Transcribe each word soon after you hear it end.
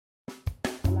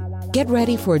Get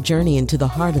ready for a journey into the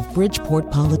heart of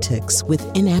Bridgeport politics with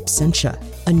In Absentia,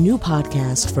 a new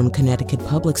podcast from Connecticut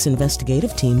Public's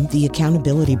investigative team, The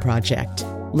Accountability Project.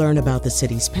 Learn about the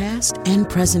city's past and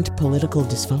present political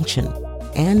dysfunction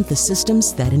and the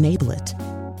systems that enable it.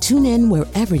 Tune in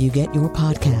wherever you get your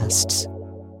podcasts.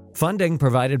 Funding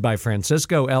provided by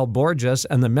Francisco L. Borges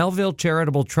and the Melville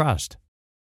Charitable Trust.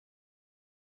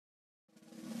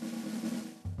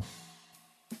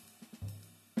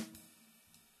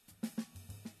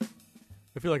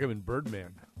 I feel like I'm in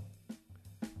Birdman.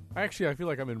 I feel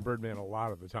like I'm in Birdman a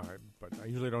lot of the time, but I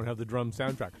usually don't have the drum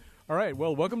soundtrack. All right,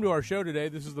 well, welcome to our show today.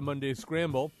 This is the Monday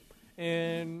Scramble,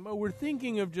 and we're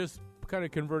thinking of just kind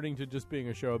of converting to just being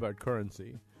a show about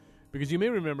currency. Because you may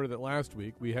remember that last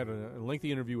week we had a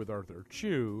lengthy interview with Arthur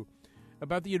Chu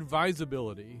about the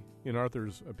advisability, in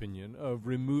Arthur's opinion, of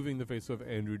removing the face of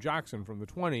Andrew Jackson from the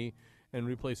 20 and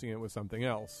replacing it with something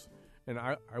else. And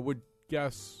I would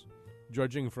guess,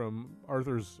 judging from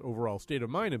Arthur's overall state of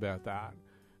mind about that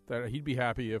he'd be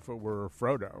happy if it were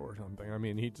Frodo or something. I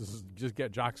mean, he'd just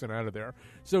get Jackson out of there.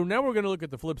 So now we're going to look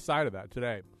at the flip side of that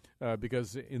today.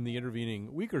 Because in the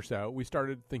intervening week or so, we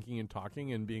started thinking and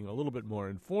talking and being a little bit more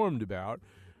informed about,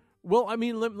 well, I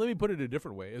mean, let me put it a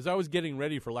different way. As I was getting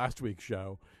ready for last week's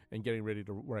show and getting ready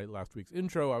to write last week's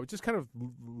intro, I was just kind of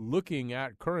looking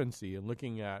at currency and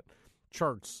looking at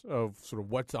charts of sort of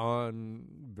what's on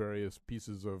various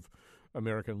pieces of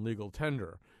American legal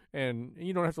tender. And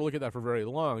you don't have to look at that for very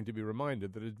long to be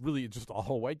reminded that it's just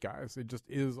all white guys. It just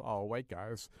is all white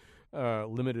guys.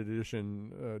 Limited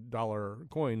edition dollar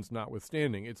coins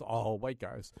notwithstanding, it's all white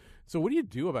guys. So what do you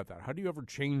do about that? How do you ever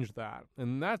change that?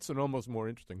 And that's an almost more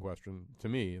interesting question to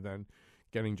me than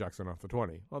getting Jackson off the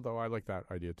 20, although I like that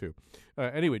idea too.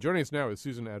 Anyway, joining us now is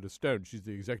Susan Addis-Stone. She's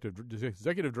the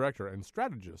executive director and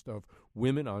strategist of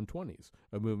Women on 20s,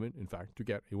 a movement, in fact, to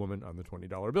get a woman on the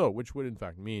 $20 bill, which would, in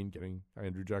fact, mean getting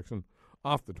Andrew Jackson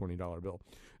off the $20 bill.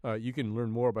 You can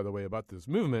learn more, by the way, about this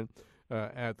movement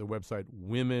at the website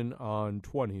Women on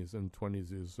 20s, and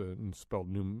 20s is spelled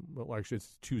actually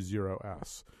it's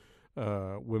 20s.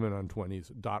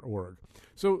 womenon20s.org.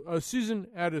 So, Susan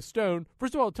Addis-Stone,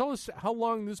 first of all, tell us how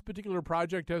long this particular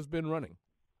project has been running.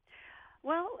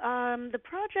 Well, the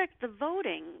project, the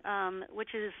voting,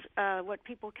 which is what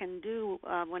people can do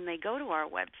when they go to our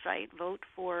website, vote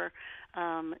for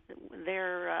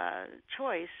their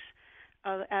choice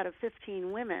out of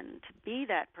 15 women to be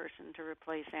that person to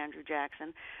replace Andrew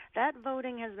Jackson. That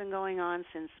voting has been going on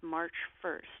since March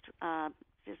 1st.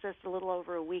 Just a little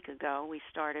over a week ago, we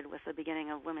started with the beginning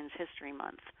of Women's History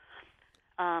Month.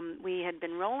 We had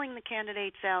been rolling the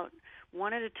candidates out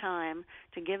one at a time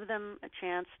to give them a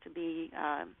chance to be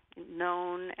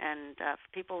known and for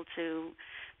people to,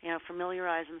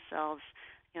 familiarize themselves,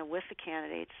 with the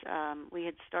candidates. We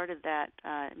had started that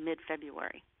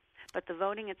mid-February, but the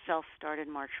voting itself started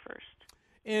March 1st.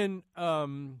 And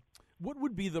what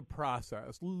would be the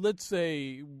process? Let's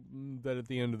say that at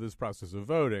the end of this process of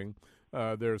voting,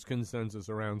 there's consensus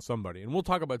around somebody. And we'll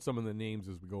talk about some of the names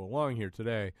as we go along here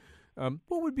today.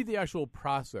 What would be the actual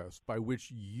process by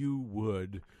which you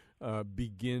would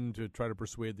begin to try to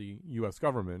persuade the U.S.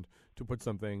 government to put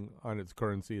something on its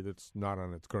currency that's not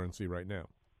on its currency right now?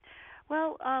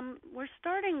 Well, we're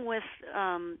starting with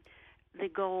the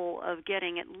goal of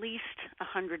getting at least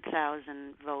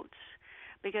 100,000 votes,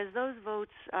 because those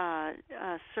votes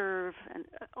serve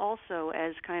also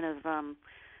as kind of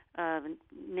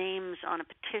names on a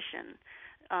petition.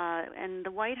 And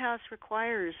the White House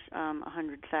requires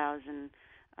 100,000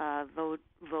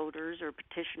 voters or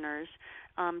petitioners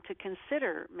to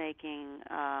consider making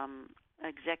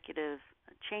executive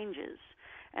changes.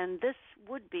 And this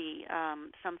would be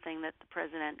something that the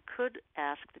president could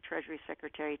ask the Treasury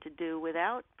Secretary to do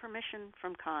without permission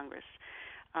from Congress.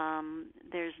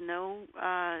 There's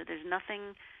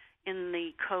nothing in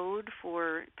the code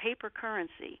for paper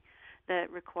currency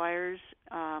that requires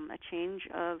a change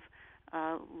of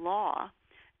law,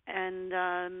 and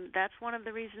that's one of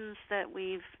the reasons that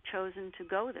we've chosen to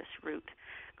go this route.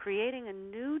 Creating a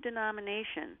new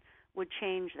denomination would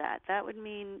change that. That would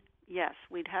mean, yes,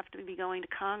 we'd have to be going to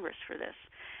Congress for this,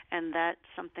 and that's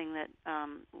something that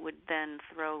would then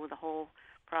throw the whole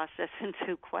process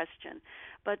into question.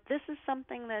 But this is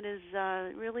something that is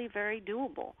really very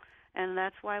doable, and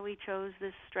that's why we chose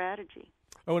this strategy.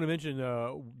 I want to mention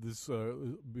this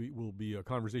will be a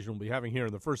conversation we'll be having here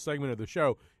in the first segment of the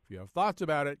show. If you have thoughts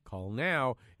about it, call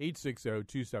now,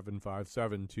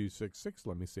 860-275-7266.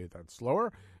 Let me say that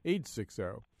slower,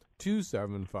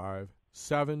 860-275-7266.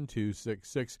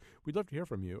 7266. We'd love to hear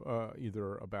from you,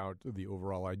 either about the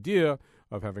overall idea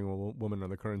of having a woman on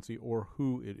the currency or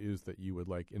who it is that you would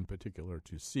like in particular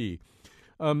to see.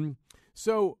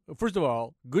 So, first of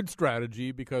all, good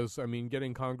strategy because, I mean,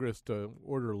 getting Congress to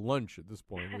order lunch at this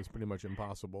point is pretty much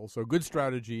impossible. So good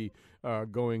strategy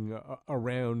going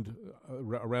around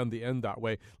the end that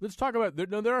way. Let's talk about,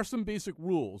 there are some basic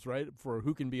rules, right, for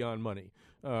who can be on money.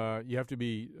 You have to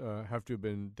have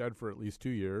been dead for at least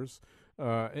 2 years.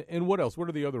 And what else? What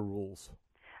are the other rules?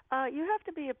 You have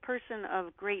to be a person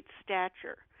of great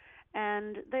stature.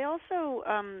 And they also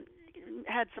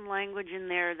had some language in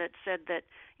there that said that,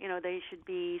 they should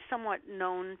be somewhat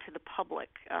known to the public.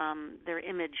 Their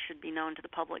image should be known to the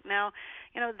public. Now,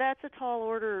 that's a tall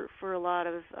order for a lot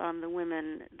of the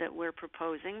women that we're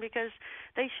proposing because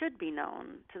they should be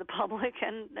known to the public,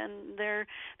 and they're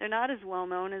not as well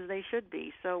known as they should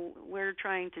be. So we're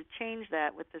trying to change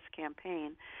that with this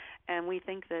campaign, and we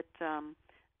think that the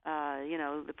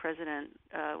president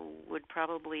would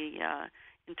probably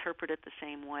interpret it the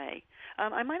same way.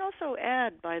 I might also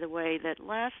add, by the way, that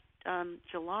last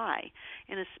July,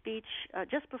 in a speech,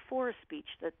 just before a speech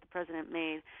that the president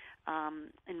made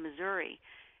in Missouri,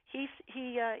 he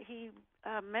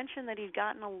mentioned that he'd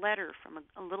gotten a letter from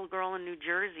a little girl in New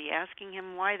Jersey asking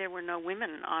him why there were no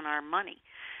women on our money,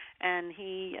 and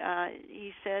he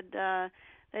said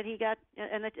that he got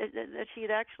and that she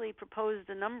had actually proposed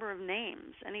a number of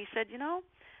names, and he said,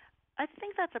 I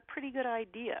think that's a pretty good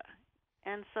idea.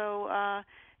 And so,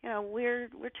 we're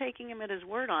taking him at his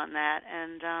word on that,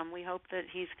 and we hope that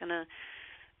he's gonna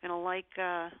like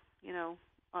the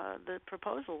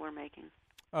proposal we're making.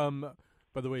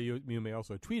 By the way, you may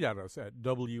also tweet at us at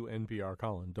WNPR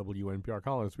Colin, WNPR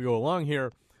Colin, as we go along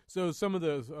here. So some of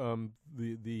the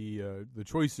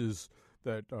choices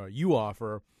that you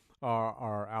offer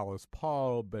are Alice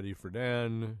Paul, Betty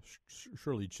Friedan,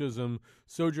 Shirley Chisholm,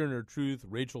 Sojourner Truth,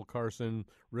 Rachel Carson,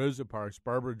 Rosa Parks,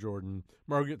 Barbara Jordan,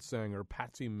 Margaret Sanger,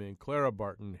 Patsy Mink, Clara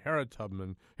Barton, Harriet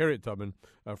Tubman,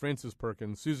 Frances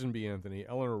Perkins, Susan B. Anthony,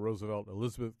 Eleanor Roosevelt,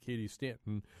 Elizabeth Cady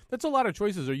Stanton. That's a lot of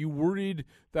choices. Are you worried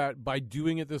that by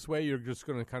doing it this way, you're just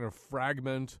going to kind of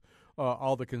fragment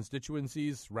all the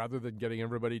constituencies rather than getting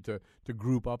everybody to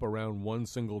group up around one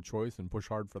single choice and push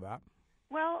hard for that?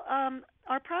 Well,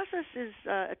 our process is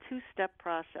a two-step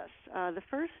process. The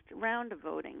first round of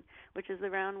voting, which is the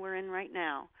round we're in right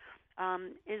now,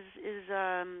 is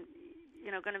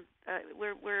going to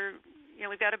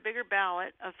we've got a bigger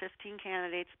ballot of 15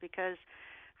 candidates because,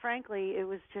 frankly, it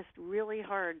was just really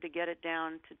hard to get it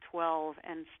down to 12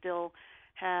 and still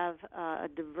have a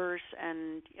diverse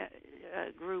and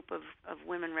group of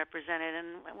women represented, and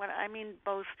what I mean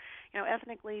both,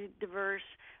 ethnically diverse,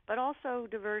 but also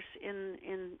diverse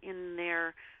in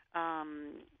their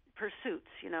pursuits.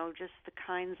 Just the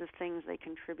kinds of things they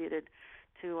contributed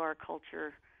to our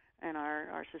culture and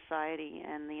our society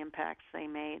and the impacts they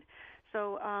made.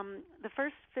 So the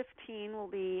first 15 will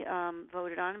be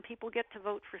voted on, and people get to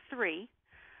vote for 3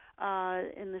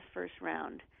 in this first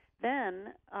round.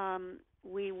 Then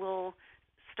we will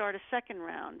start a second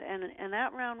round, and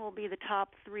that round will be the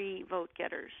top 3 vote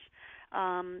getters.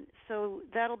 So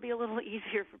that'll be a little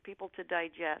easier for people to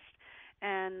digest.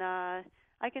 And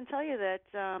I can tell you that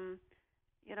the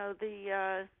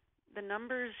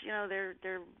numbers,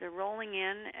 they're rolling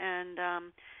in, and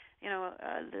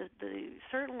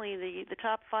certainly the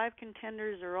top 5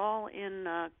 contenders are all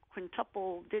in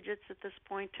quintuple digits at this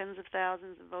point, tens of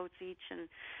thousands of votes each, and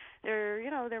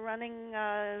they're running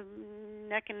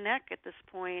neck and neck at this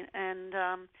point, and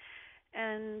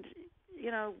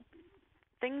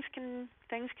things can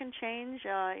change.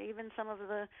 Even some of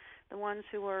the ones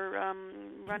who are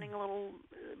running a little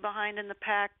behind in the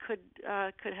pack could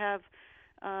have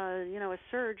a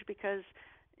surge because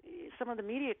some of the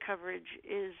media coverage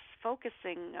is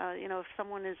focusing. If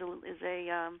someone is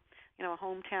a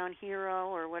hometown hero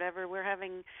or whatever, we're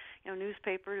having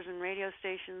newspapers and radio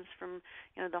stations from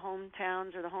the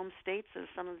hometowns or the home states of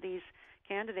some of these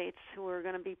candidates who are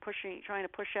going to be trying to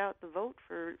push out the vote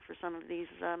for some of these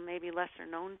maybe lesser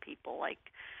known people.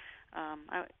 Like,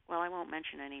 I won't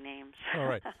mention any names. All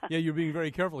right. Yeah, you're being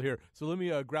very careful here. So let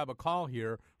me grab a call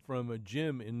here from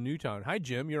Jim in Newtown. Hi,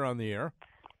 Jim. You're on the air.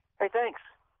 Hey, thanks.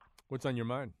 What's on your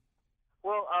mind?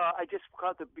 Well, I just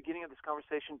caught the beginning of this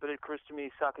conversation, but it occurs to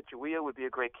me Sacagawea would be a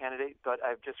great candidate, but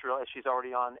I've just realized she's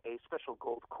already on a special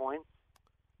gold coin.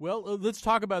 Well, let's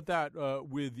talk about that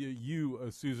with you,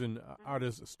 Susan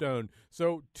Otis Stone.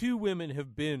 So 2 women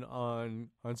have been on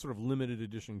sort of limited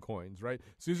edition coins, right?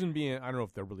 Susan B. I don't know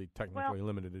if they're really technically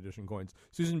limited edition coins.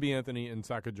 Susan B. Anthony and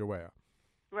Sacagawea.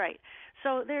 Right.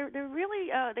 So they're really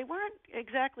they weren't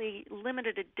exactly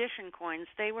limited edition coins.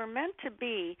 They were meant to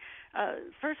be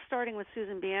first starting with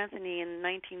Susan B. Anthony in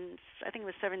I think it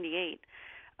was 78.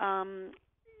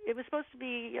 It was supposed to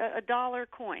be a dollar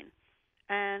coin,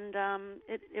 and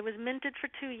it was minted for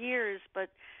 2 years, but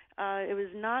it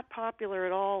was not popular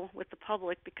at all with the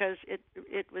public because it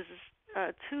was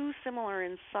too similar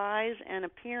in size and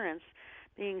appearance,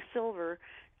 being silver.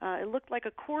 It looked like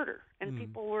a quarter, and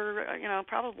people were,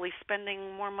 probably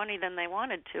spending more money than they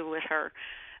wanted to with her,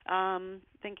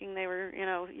 thinking they were,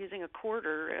 using a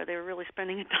quarter. They were really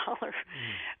spending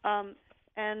 $1.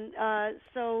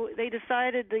 So they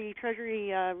decided, the Treasury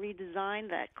redesigned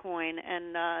that coin,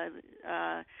 and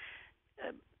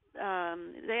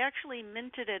they actually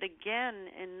minted it again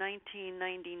in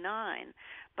 1999.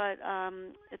 But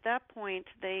at that point,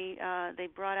 they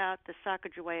brought out the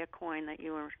Sacagawea coin that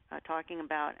you were talking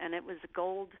about, and it was a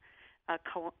gold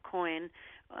coin,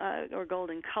 or gold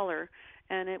in color,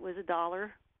 and it was a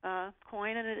dollar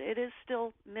coin, and it is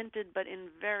still minted, but in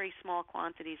very small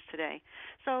quantities today.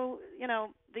 So,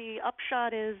 the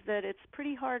upshot is that it's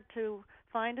pretty hard to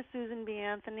find a Susan B.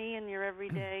 Anthony in your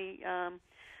everyday,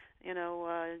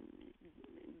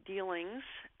 dealings.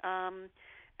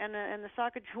 And the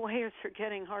Sacagaweas are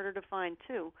getting harder to find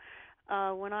too.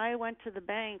 When I went to the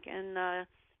bank and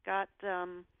got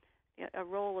a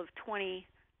roll of $20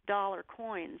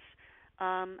 coins,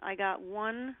 I got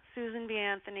one Susan B.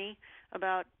 Anthony,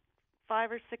 about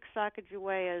 5 or 6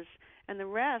 Sacagaweas, and the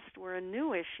rest were a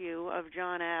new issue of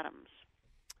John Adams,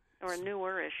 or a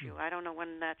newer issue. I don't know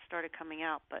when that started coming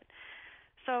out, but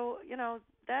so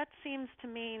that seems to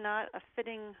me not a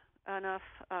fitting enough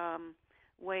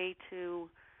way to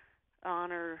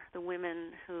honor the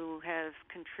women who have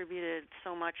contributed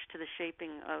so much to the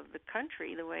shaping of the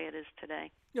country the way it is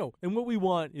today. And what we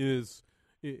want is,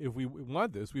 if we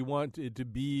want this, we want it to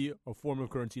be a form of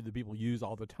currency that people use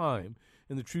all the time.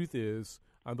 And the truth is,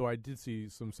 although I did see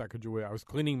some Sacagawea, I was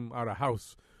cleaning out a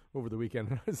house over the weekend,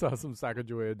 and I saw some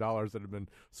Sacagawea dollars that had been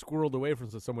squirreled away from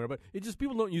somewhere, but it just,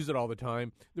 people don't use it all the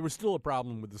time. There was still a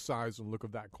problem with the size and look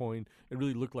of that coin. It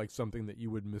really looked like something that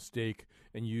you would mistake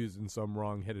and use in some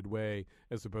wrong-headed way,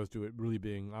 as opposed to it really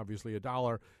being obviously a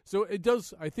dollar. So it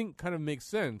does, I think, kind of make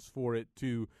sense for it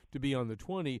to be on the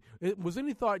 20. Was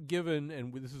any thought given,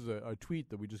 and this is a tweet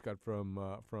that we just got from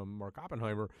Mark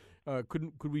Oppenheimer,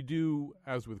 could we do,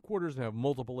 as with quarters, and have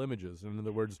multiple images? In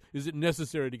other words, is it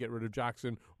necessary to get rid of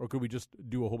Jackson, or could we just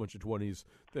do a whole bunch of 20s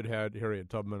that had Harriet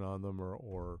Tubman on them,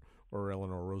 or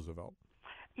Eleanor Roosevelt?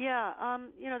 Yeah,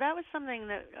 that was something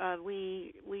that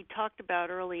we talked about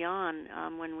early on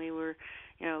when we were,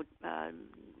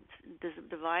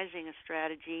 devising a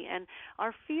strategy. And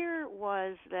our fear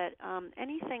was that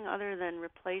anything other than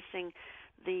replacing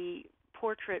the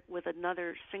portrait with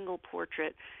another single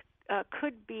portrait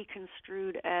could be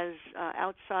construed as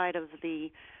outside of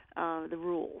the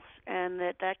rules, and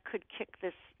that could kick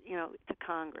this, to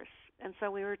Congress. And so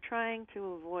we were trying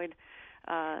to avoid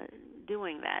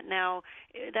doing that. Now,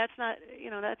 that's not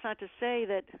to say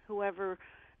that whoever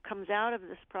comes out of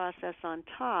this process on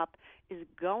top is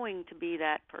going to be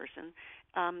that person.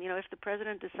 If the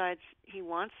president decides he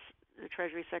wants the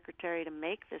Treasury Secretary to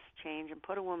make this change and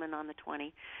put a woman on the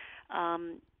 20,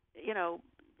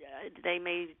 they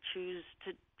may choose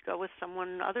to go with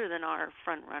someone other than our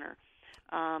front runner.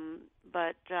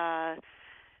 But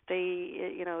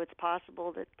it's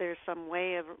possible that there's some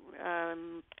way of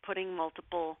putting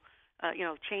multiple,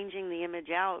 changing the image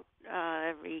out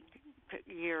every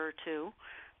year or two.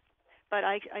 But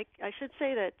I should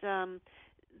say that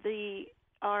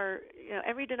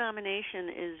every denomination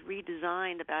is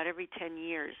redesigned about every 10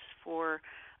 years for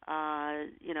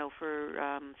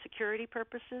security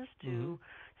purposes, to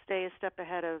stay a step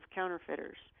ahead of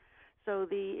counterfeiters. So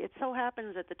it so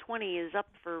happens that the 20 is up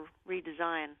for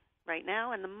redesign right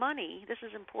now, and the money, this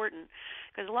is important,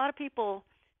 because a lot of people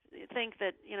think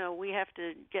that, we have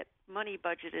to get money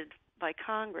budgeted by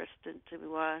Congress to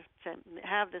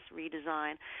have this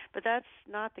redesign, but that's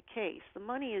not the case. The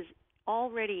money is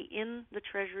already in the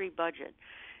Treasury budget.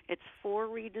 It's for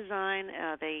redesign.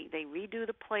 They redo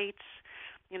the plates.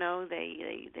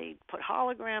 They put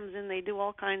holograms in. They do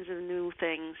all kinds of new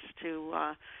things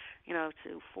to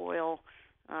foil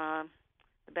the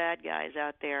bad guys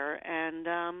out there. And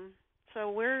so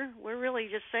we're really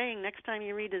just saying, next time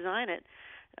you redesign it,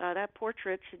 that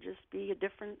portrait should just be a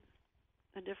different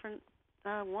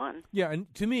one. Yeah,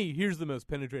 and to me, here's the most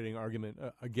penetrating argument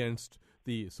against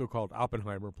the so-called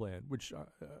Oppenheimer plan, which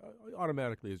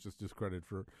automatically is just discredited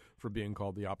for being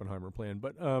called the Oppenheimer plan.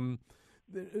 But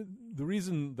the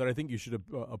reason that I think you should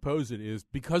oppose it is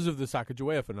because of the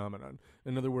Sacagawea phenomenon.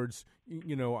 In other words,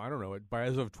 I don't know.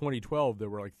 As of 2012, there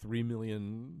were like 3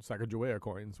 million Sacagawea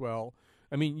coins. Well,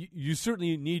 I mean, you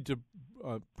certainly need to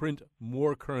print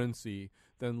more currency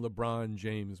than LeBron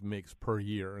James makes per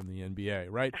year in the NBA,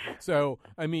 right? So,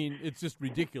 I mean, it's just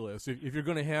ridiculous. If it's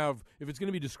going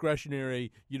to be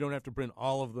discretionary, you don't have to print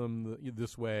all of them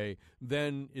this way,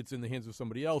 then it's in the hands of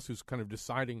somebody else who's kind of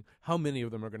deciding how many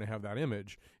of them are going to have that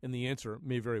image. And the answer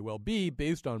may very well be,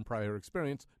 based on prior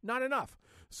experience, not enough.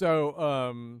 So,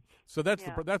 that's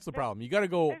the problem. You got to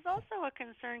go. There's also a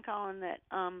concern, Colin, that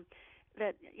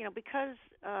because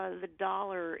the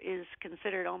dollar is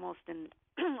considered almost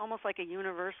like a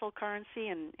universal currency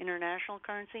and international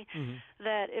currency,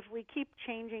 that if we keep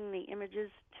changing the images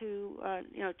too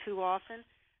often,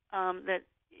 that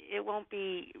it won't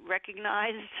be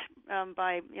recognized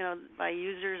by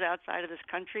users outside of this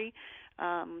country.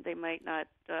 They might not,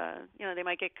 they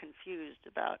might get confused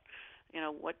about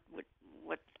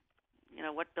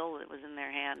what bill that was in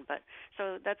their hand. But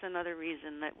so that's another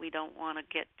reason that we don't want to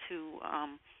get too,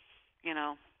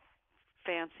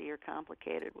 fancy or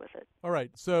complicated with it. All right,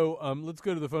 so let's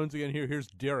go to the phones again here. Here's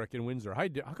Derek in Windsor.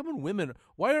 Hi, how come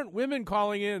why aren't women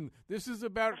calling in? This is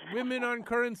about women on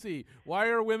currency. Why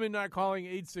are women not calling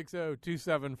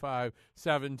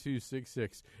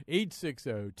 860-275-7266?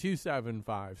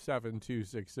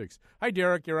 860-275-7266. Hi,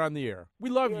 Derek, you're on the air.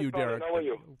 We love you, Derek. How are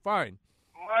you? Fine.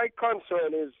 My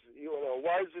concern is,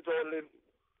 why is it only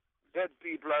dead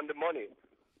people and the money?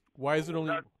 Why is it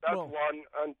only... That's one.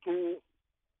 And two,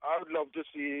 I would love to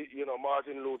see,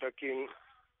 Martin Luther King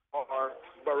or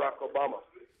Barack Obama.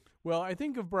 Well, I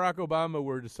think if Barack Obama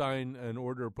were to sign an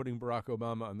order putting Barack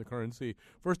Obama on the currency,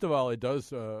 first of all, it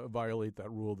does violate that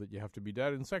rule that you have to be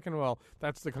dead. And second of all,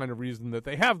 that's the kind of reason that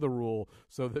they have the rule,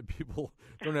 so that people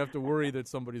don't have to worry that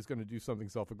somebody's going to do something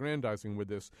self-aggrandizing with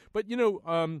this. But, in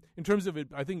terms of it,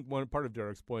 I think one part of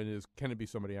Derek's point is, can it be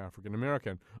somebody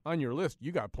African-American? On your list,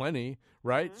 you got plenty,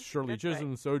 right? Shirley Chisholm,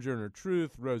 right. Sojourner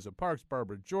Truth, Rosa Parks,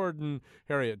 Barbara Jordan,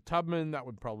 Harriet Tubman. That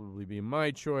would probably be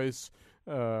my choice.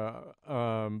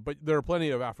 But there are plenty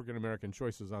of African-American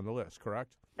choices on the list, correct?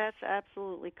 That's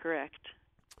absolutely correct.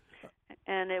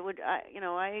 And it would,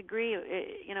 I agree.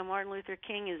 Martin Luther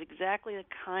King is exactly the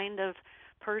kind of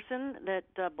person that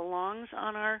belongs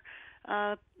on our,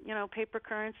 paper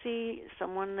currency,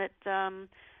 someone that,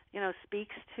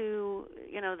 speaks to,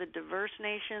 the diverse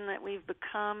nation that we've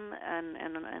become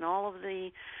and all of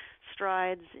the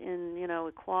strides in,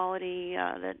 equality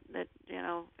that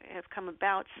have come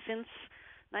about since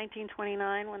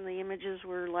 1929, when the images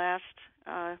were last,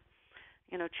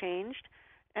 changed.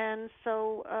 And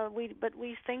so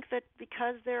we think that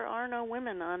because there are no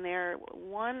women on there,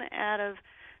 one out of,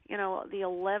 the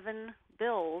 11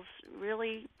 bills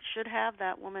really should have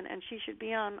that woman, and she should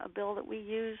be on a bill that we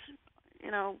use,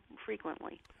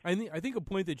 frequently. I think a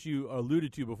point that you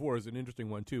alluded to before is an interesting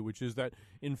one, too, which is that,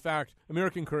 in fact,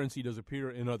 American currency does appear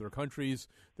in other countries.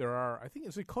 There are, I think,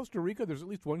 is it Costa Rica? There's at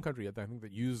least one country, I think,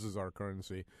 that uses our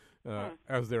currency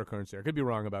as their currency. I could be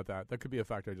wrong about that. That could be a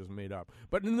fact I just made up.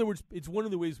 But in other words, it's one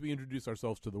of the ways we introduce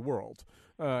ourselves to the world.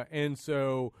 And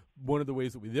so one of the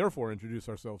ways that we therefore introduce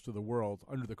ourselves to the world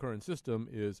under the current system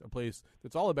is a place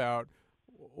that's all about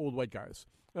old white guys.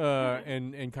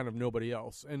 And kind of nobody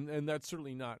else. And that's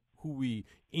certainly not who we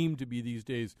aim to be these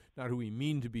days, not who we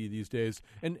mean to be these days.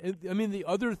 And I mean, the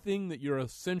other thing that you're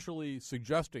essentially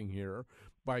suggesting here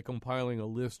by compiling a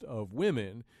list of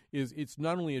women is it's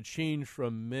not only a change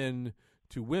from men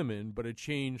to women, but a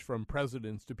change from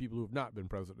presidents to people who have not been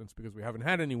presidents, because we haven't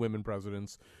had any women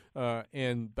presidents.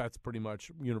 And that's pretty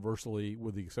much universally,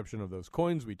 with the exception of those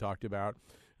coins we talked about,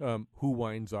 who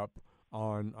winds up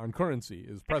on currency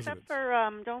is presidents. Except for,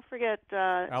 don't forget...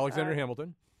 Alexander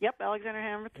Hamilton. Yep, Alexander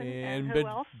Hamilton. And who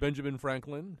else? Benjamin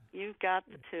Franklin. You've got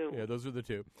the two. Yeah, those are the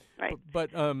two. Right.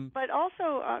 But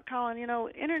also, Colin,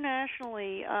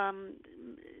 internationally,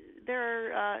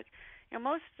 there are,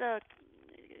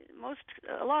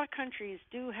 a lot of countries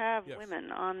do have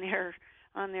women on their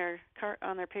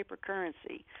paper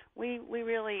currency. We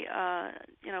really, are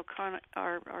kind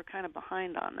of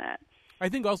behind on that. I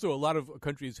think also a lot of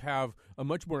countries have a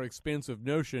much more expansive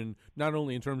notion, not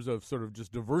only in terms of sort of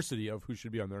just diversity of who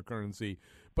should be on their currency,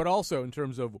 but also in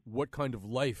terms of what kind of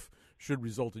life should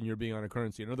result in your being on a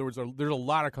currency. In other words, there's a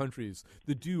lot of countries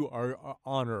that do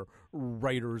honor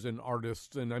writers and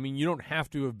artists. And, I mean, you don't have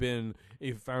to have been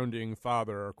a founding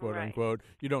father, quote unquote.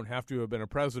 You don't have to have been a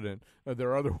president. There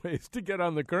are other ways to get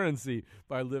on the currency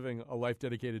by living a life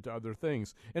dedicated to other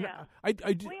things. And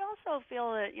we also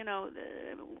feel that,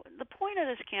 the point of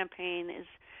this campaign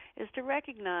is to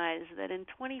recognize that in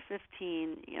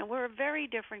 2015, we're a very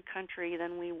different country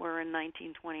than we were in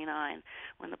 1929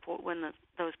 when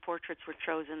those portraits were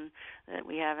chosen that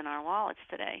we have in our wallets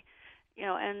today.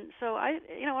 And so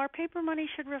our paper money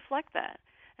should reflect that.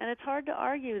 And it's hard to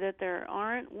argue that there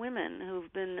aren't women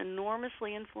who've been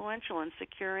enormously influential in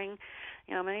securing,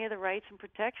 many of the rights and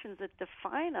protections that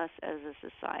define us as a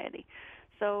society.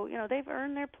 So, they've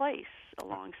earned their place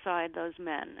alongside those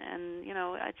men. And,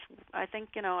 I think,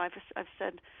 I've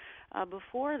said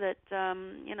before that,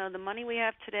 the money we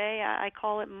have today, I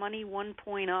call it money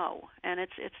 1.0, and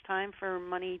it's time for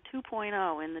money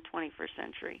 2.0 in the 21st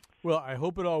century. Well, I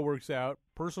hope it all works out.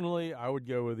 Personally, I would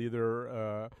go with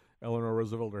either Eleanor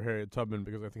Roosevelt or Harriet Tubman,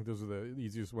 because I think those are the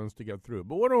easiest ones to get through.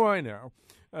 But what do I know?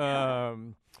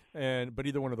 But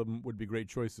either one of them would be great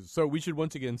choices. So we should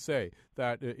once again say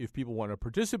that if people want to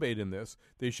participate in this,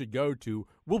 they should go to,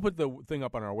 we'll put the thing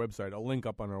up on our website, a link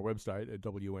up on our website at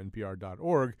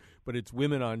WNPR.org, but it's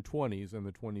Women on 20s, and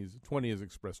the 20 is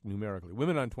expressed numerically,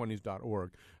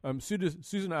 womenontwenties.org.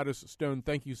 Susan Addis Stone,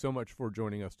 thank you so much for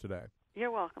joining us today. You're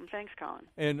welcome. Thanks, Colin.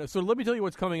 And so let me tell you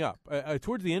what's coming up.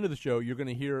 Towards the end of the show, you're going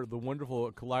to hear the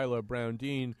wonderful Kalila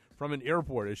Brown-Dean from an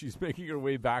airport as she's making her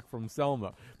way back from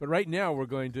Selma. But right now, we're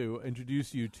going to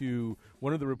introduce you to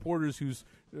one of the reporters who's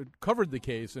covered the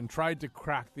case and tried to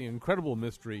crack the incredible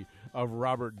mystery of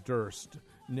Robert Durst,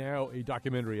 now a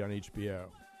documentary on HBO.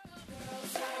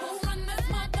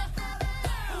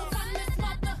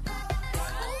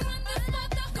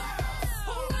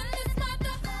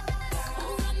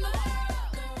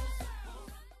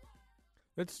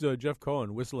 That's Jeff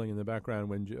Cohen whistling in the background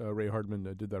when Ray Hardman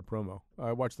did that promo.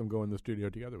 I watched them go in the studio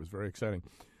together. It was very exciting.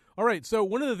 All right, so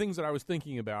one of the things that I was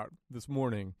thinking about this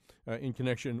morning in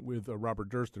connection with Robert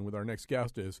Durst and with our next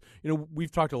guest is,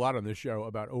 we've talked a lot on this show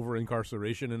about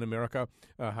over-incarceration in America,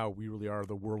 how we really are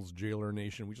the world's jailer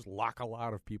nation. We just lock a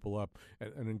lot of people up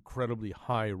at an incredibly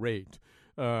high rate,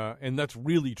 and that's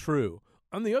really true.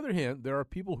 On the other hand, there are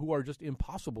people who are just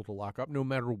impossible to lock up no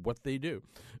matter what they do.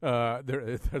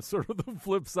 That's sort of the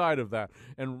flip side of that.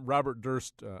 And Robert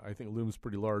Durst, I think, looms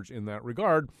pretty large in that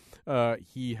regard.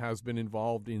 He has been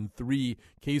involved in 3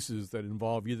 cases that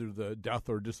involve either the death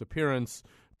or disappearance,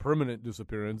 permanent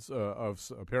disappearance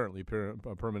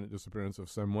permanent disappearance of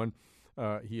someone.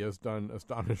 He has done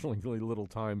astonishingly little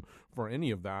time for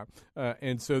any of that.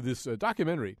 And so this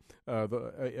documentary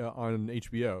on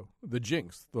HBO, The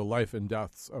Jinx, The Life and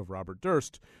Deaths of Robert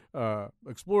Durst,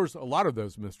 explores a lot of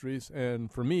those mysteries.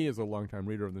 And for me, as a longtime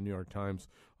reader of the New York Times,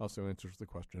 also answers the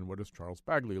question, what does Charles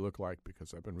Bagley look like?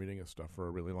 Because I've been reading his stuff for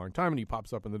a really long time, and he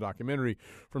pops up in the documentary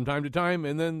from time to time.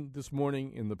 And then this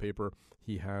morning in the paper,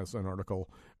 he has an article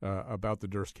about the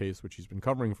Durst case, which he's been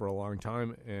covering for a long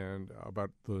time, and about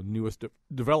the newest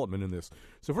development in this.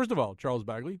 So first of all, Charles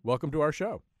Bagley, welcome to our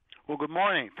show. Well, good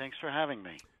morning. Thanks for having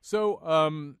me. So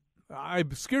I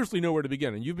scarcely know where to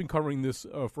begin, and you've been covering this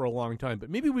for a long time,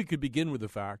 but maybe we could begin with the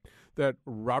fact that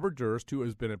Robert Durst, who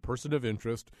has been a person of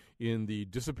interest in the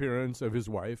disappearance of his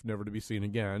wife, never to be seen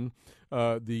again,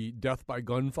 the death by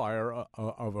gunfire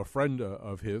of a friend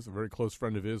of his, a very close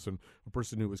friend of his, and a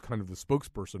person who was kind of the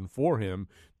spokesperson for him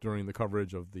during the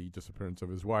coverage of the disappearance of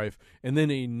his wife, and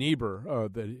then a neighbor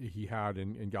that he had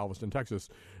in Galveston, Texas.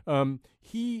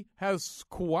 He has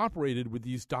cooperated with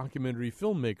these documentary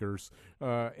filmmakers,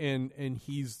 and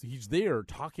he's there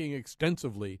talking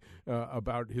extensively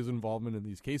about his involvement in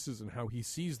these cases and how he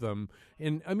sees them.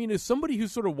 And I mean, as somebody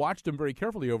who's sort of watched him very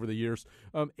carefully over the years,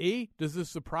 A, does this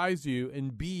surprise you?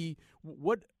 And B,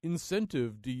 what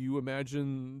incentive do you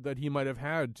imagine that he might have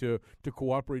had to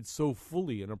cooperate so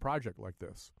fully in a project like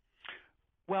this?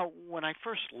 Well, when I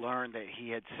first learned that he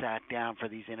had sat down for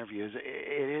these interviews,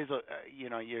 it is,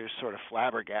 you're sort of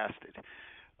flabbergasted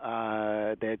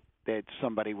that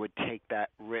somebody would take that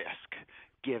risk,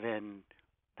 given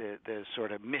the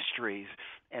sort of mysteries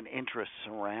and interests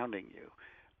surrounding you.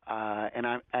 And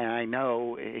I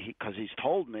know because he's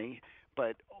told me,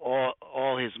 but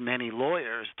all his many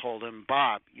lawyers told him,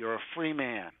 Bob, you're a free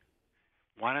man.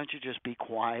 Why don't you just be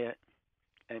quiet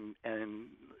and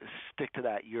stick to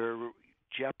that? You're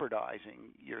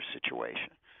jeopardizing your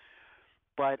situation.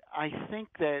 But I think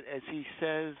that, as he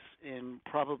says in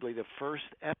probably the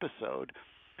first episode,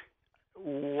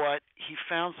 what he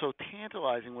found so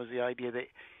tantalizing was the idea that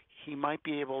he might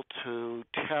be able to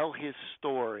tell his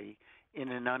story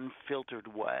in an unfiltered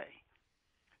way.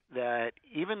 That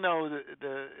even though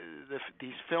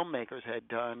these filmmakers had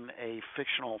done a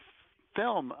fictional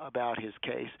film about his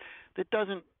case, that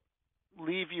doesn't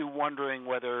leave you wondering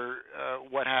whether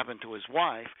what happened to his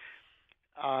wife.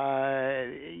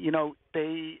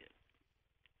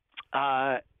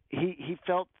 He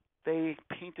felt they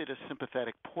painted a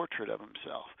sympathetic portrait of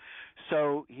himself.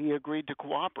 So he agreed to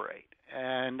cooperate.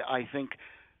 And I think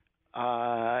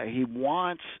he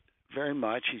wants very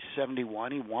much, he's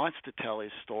 71, he wants to tell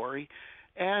his story.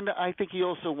 And I think he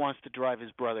also wants to drive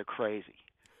his brother crazy.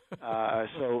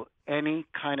 So any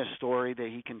kind of story that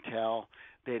he can tell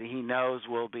that he knows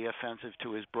will be offensive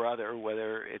to his brother,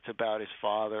 whether it's about his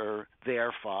father,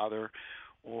 their father,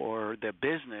 or their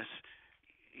business,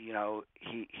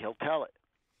 he'll tell it.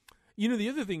 The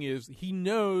other thing is he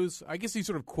knows, I guess he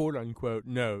sort of quote-unquote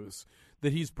knows,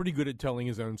 that he's pretty good at telling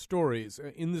his own stories.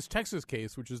 In this Texas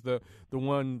case, which is the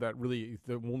one that really,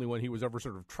 the only one he was ever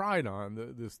sort of tried on,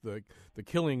 the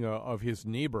killing of his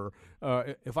neighbor,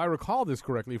 if I recall this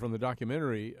correctly from the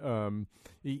documentary,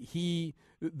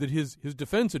 his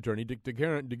defense attorney, Dick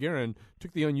DeGuerin,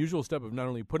 took the unusual step of not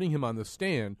only putting him on the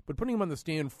stand, but putting him on the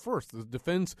stand first. The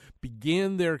defense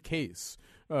began their case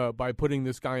by putting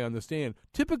this guy on the stand.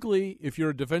 Typically, if you're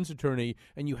a defense attorney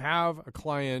and you have a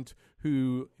client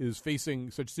who is facing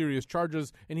such serious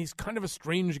charges, and he's kind of a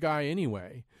strange guy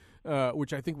anyway,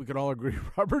 which I think we could all agree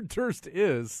Robert Durst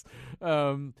is,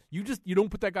 you don't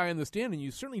put that guy on the stand, and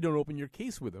you certainly don't open your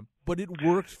case with him. But it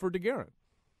worked for DeGuerin.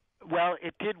 Well,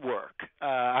 it did work.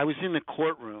 I was in the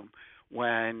courtroom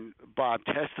when Bob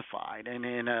testified, and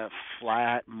in a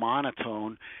flat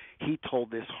monotone, he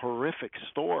told this horrific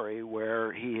story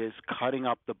where he is cutting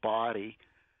up the body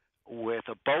with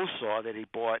a bow saw that he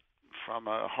bought from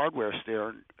a hardware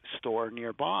store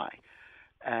nearby.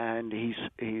 And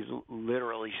he's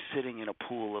literally sitting in a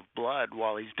pool of blood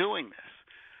while he's doing this.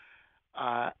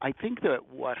 I think that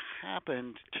what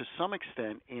happened to some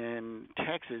extent in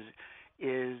Texas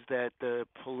is that the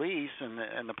police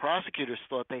and the prosecutors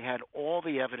thought they had all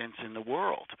the evidence in the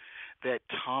world that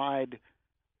tied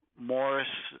Morris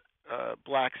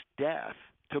Black's death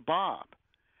to Bob.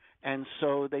 And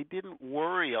so they didn't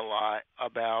worry a lot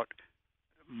about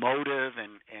motive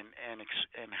and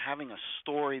having a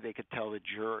story they could tell the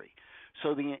jury.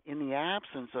 So in the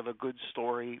absence of a good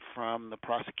story from the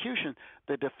prosecution,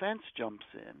 the defense jumps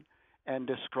in and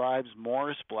describes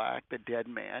Morris Black, the dead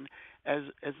man, as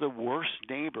the worst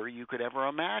neighbor you could ever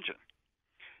imagine.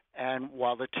 And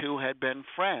while the two had been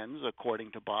friends,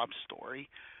 according to Bob's story,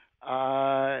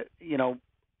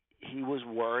 he was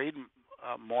worried.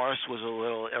 Morris was a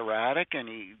little erratic, and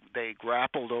they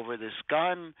grappled over this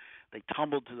gun. They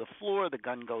tumbled to the floor. The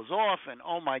gun goes off, and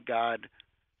oh my God,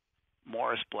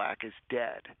 Morris Black is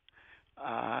dead.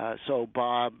 So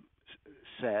Bob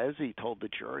says, he told the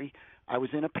jury, I was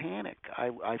in a panic.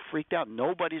 I freaked out.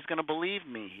 Nobody's going to believe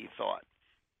me, he thought.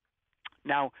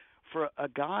 Now, for a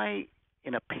guy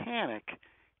in a panic,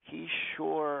 he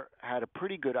sure had a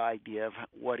pretty good idea of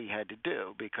what he had to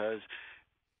do, because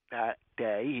that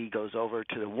day he goes over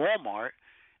to the Walmart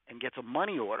and gets a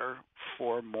money order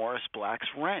for Morris Black's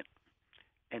rent.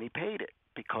 And he paid it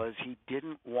because he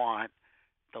didn't want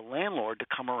the landlord to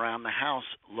come around the house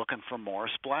looking for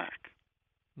Morris Black.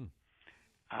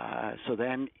 So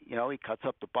then, he cuts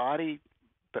up the body,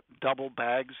 double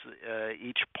bags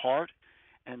each part,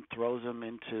 and throws them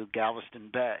into Galveston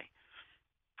Bay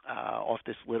off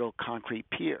this little concrete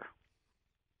pier.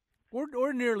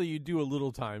 Ordinarily, you do a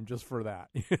little time just for that.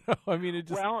 I mean, it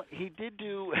just... Well, he did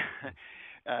do,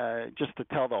 just to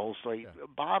tell the whole story, yeah.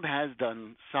 Bob has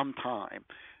done some time.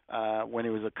 When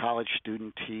he was a college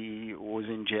student, he was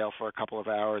in jail for a couple of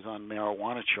hours on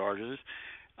marijuana charges.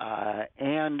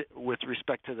 And with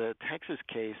respect to the Texas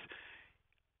case,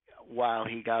 while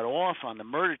he got off on the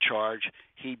murder charge,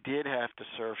 he did have to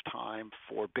serve time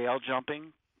for bail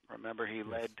jumping. Remember, he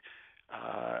led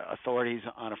authorities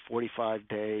on a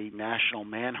 45-day national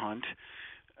manhunt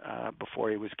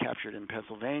before he was captured in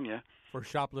Pennsylvania. For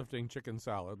shoplifting chicken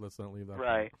salad. Let's not leave that.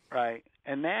 Right.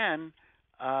 And then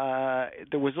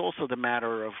there was also the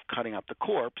matter of cutting up the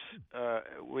corpse,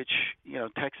 which,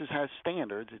 Texas has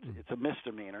standards. It's a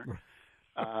misdemeanor.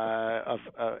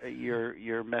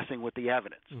 You're messing with the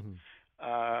evidence.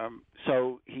 Mm-hmm.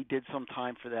 So he did some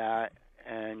time for that,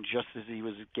 and just as he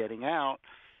was getting out,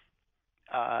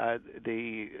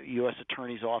 the U.S.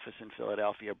 Attorney's Office in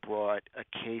Philadelphia brought a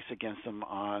case against him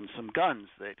on some guns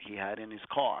that he had in his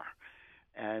car.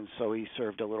 And so he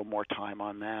served a little more time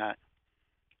on that.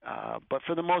 But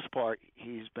for the most part,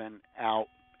 he's been out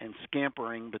and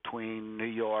scampering between New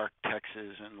York,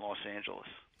 Texas, and Los Angeles.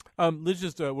 Let's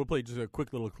just we'll play just a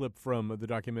quick little clip from the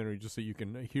documentary just so you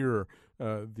can hear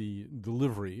the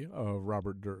delivery of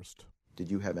Robert Durst.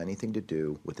 Did you have anything to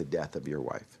do with the death of your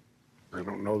wife? I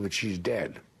don't know that she's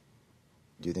dead.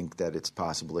 Do you think that it's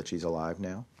possible that she's alive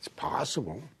now? It's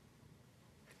possible.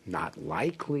 Not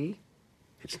likely.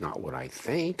 It's not what I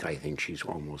think. I think she's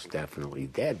almost definitely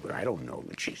dead, but I don't know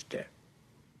that she's dead.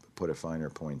 Put a finer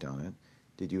point on it.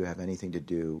 Did you have anything to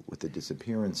do with the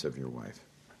disappearance of your wife?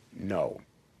 No.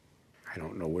 I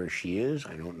don't know where she is.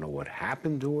 I don't know what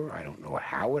happened to her. I don't know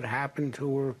how it happened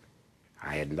to her.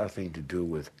 I had nothing to do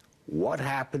with what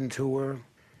happened to her,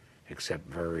 except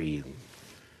very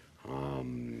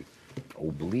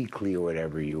obliquely or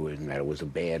whatever and that it was a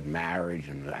bad marriage,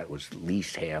 and that was at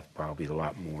least half, probably a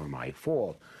lot more my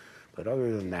fault. But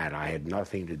other than that, I had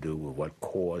nothing to do with what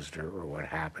caused her or what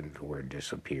happened to her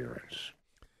disappearance.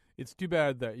 It's too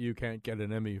bad that you can't get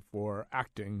an Emmy for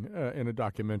acting in a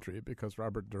documentary, because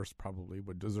Robert Durst probably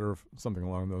would deserve something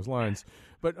along those lines.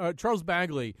 But Charles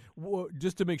Bagley,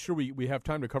 just to make sure we have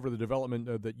time to cover the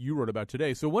development that you wrote about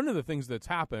today. So one of the things that's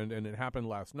happened, and it happened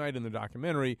last night in the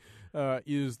documentary,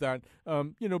 is that,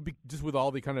 just with all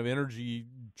the kind of energy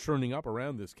churning up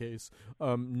around this case,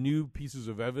 new pieces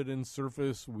of evidence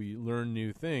surface, we learn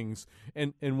new things.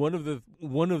 And one of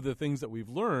the things that we've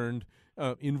learned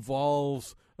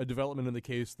involves a development in the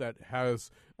case that has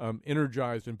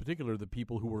energized, in particular, the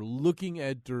people who were looking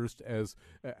at Durst as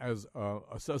a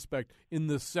suspect in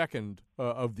the second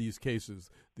of these cases,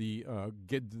 the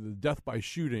death by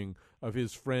shooting of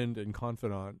his friend and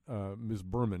confidant, Ms.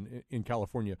 Berman, in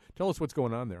California. Tell us what's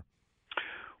going on there.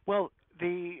 Well,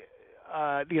 the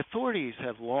authorities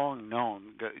have long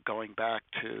known, going back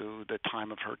to the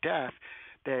time of her death,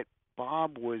 that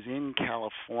Bob was in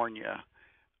California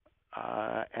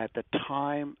at the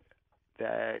time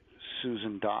that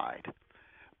Susan died.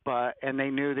 And they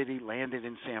knew that he landed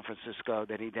in San Francisco,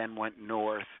 that he then went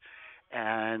north,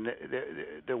 and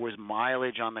there was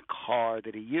mileage on the car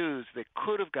that he used that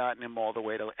could have gotten him all the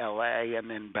way to L.A. and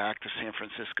then back to San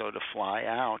Francisco to fly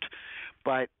out.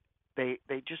 But they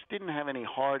just didn't have any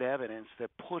hard evidence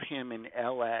that put him in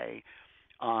L.A.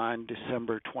 on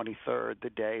December 23rd,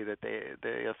 the day that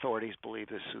the authorities believe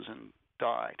that Susan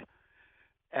died.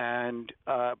 And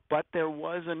but there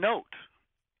was a note,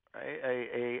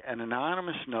 right? An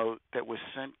anonymous note that was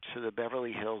sent to the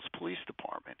Beverly Hills Police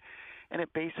Department, and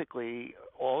it basically,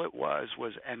 all it was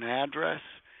an address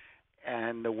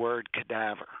and the word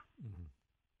cadaver. Mm-hmm.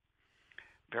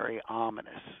 Very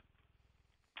ominous.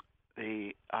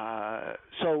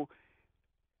 So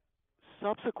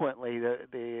subsequently,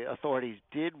 the authorities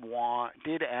did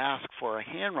ask for a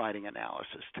handwriting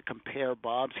analysis to compare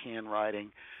Bob's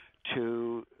handwriting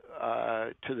to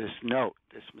this note,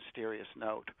 this mysterious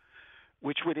note,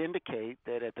 which would indicate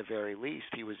that at the very least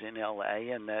he was in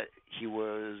L.A. and that he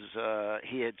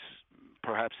had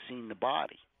perhaps seen the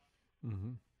body.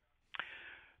 Mm-hmm.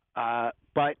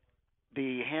 But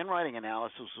the handwriting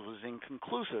analysis was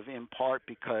inconclusive, in part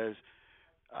because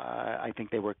I think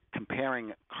they were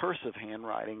comparing cursive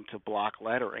handwriting to block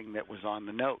lettering that was on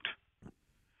the note.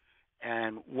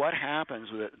 And what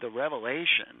happens with the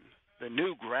revelation, the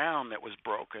new ground that was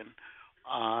broken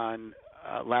on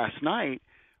last night,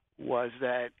 was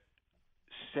that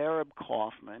Sareb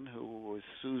Kaufman, who was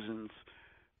Susan's,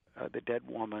 the dead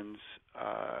woman's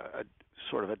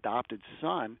sort of adopted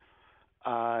son,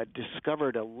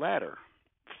 discovered a letter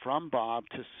from Bob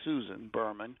to Susan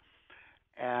Berman,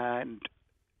 and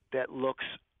that looks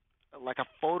like a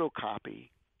photocopy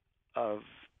of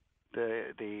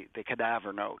the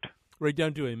cadaver note. Right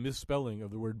down to a misspelling of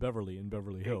the word Beverly in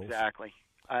Beverly Hills. Exactly.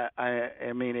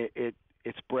 I mean,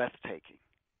 it's breathtaking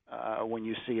when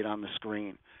you see it on the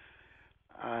screen.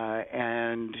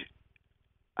 And,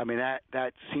 I mean,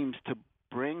 that seems to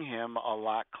bring him a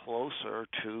lot closer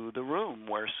to the room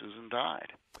where Susan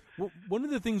died. Well, one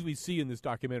of the things we see in this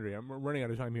documentary, I'm running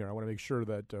out of time here, I want to make sure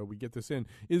that we get this in,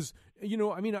 is,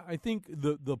 I think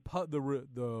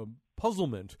the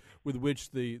puzzlement with which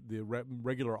the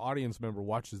regular audience member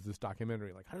watches this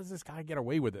documentary, like, how does this guy get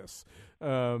away with this,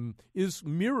 is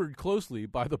mirrored closely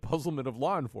by the puzzlement of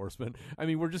law enforcement. I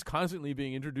mean, we're just constantly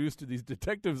being introduced to these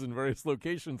detectives in various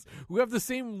locations who have the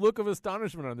same look of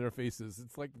astonishment on their faces.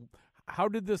 It's like, how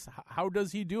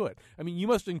does he do it? I mean, you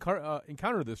must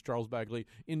encounter this, Charles Bagley,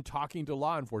 in talking to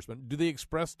law enforcement. Do they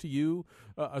express to you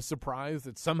a surprise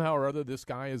that somehow or other this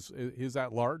guy is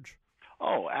at large?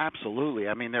 Oh, absolutely.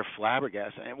 I mean, they're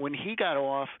flabbergasted. And when he got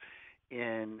off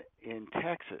in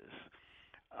Texas,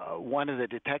 one of the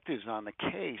detectives on the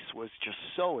case was just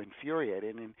so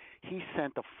infuriated, and he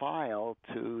sent a file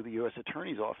to the U.S.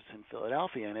 Attorney's Office in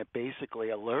Philadelphia, and it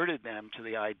basically alerted them to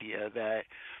the idea that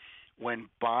when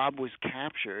Bob was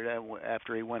captured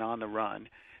after he went on the run,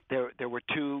 there were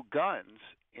two guns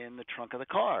in the trunk of the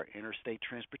car, interstate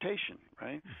transportation,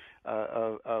 right,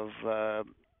 of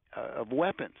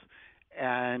weapons.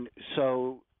 And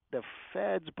so the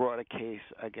feds brought a case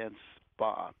against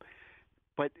Bob.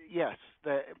 But yes,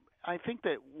 I think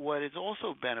that what has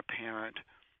also been apparent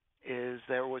is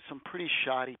there was some pretty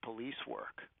shoddy police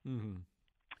work,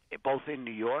 both in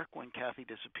New York when Kathy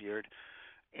disappeared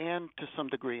and to some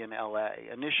degree in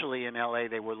L.A. Initially in L.A.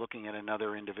 they were looking at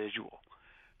another individual.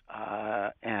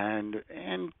 And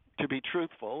to be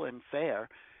truthful and fair,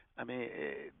 I mean,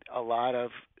 a lot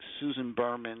of Susan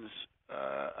Berman's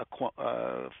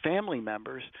family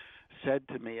members said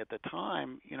to me at the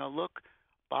time, look,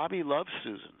 Bobby loves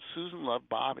Susan. Susan loved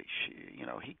Bobby.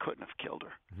 He couldn't have killed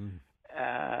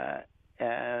her.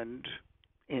 And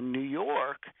in New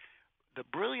York, the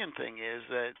brilliant thing is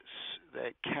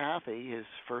that Kathy, his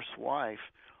first wife,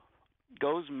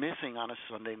 goes missing on a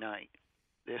Sunday night.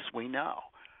 This we know.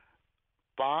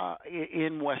 Bob,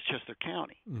 in Westchester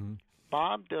County. Mm-hmm.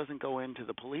 Bob doesn't go into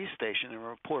the police station and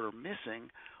report her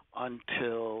missing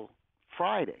until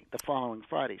Friday, the following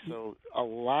Friday. So a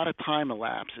lot of time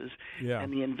elapses,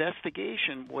 and the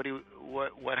investigation.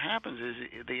 What happens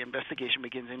is the investigation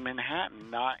begins in Manhattan,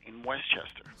 not in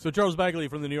Westchester. So Charles Bagley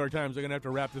from the New York Times. I'm going to have to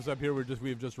wrap this up here.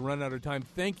 We've just run out of time.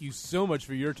 Thank you so much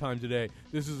for your time today.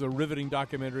 This is a riveting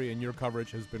documentary, and your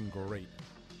coverage has been great.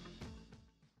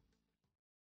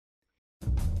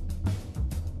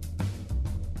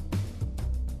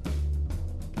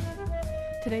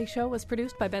 Today's show was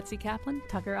produced by Betsy Kaplan,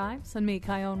 Tucker Ives, and me,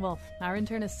 Kyone Wolf. Our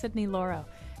intern is Sydney Lauro.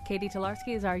 Katie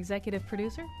Tolarski is our executive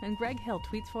producer, and Greg Hill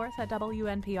tweets for us at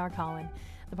WNPR Colin.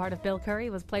 The part of Bill Curry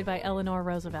was played by Eleanor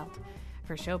Roosevelt.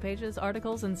 For show pages,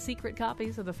 articles, and secret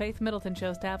copies of the Faith Middleton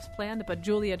Show's tabs plan to put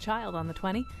Julia Child on the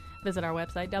 20, visit our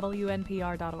website,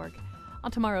 WNPR.org. On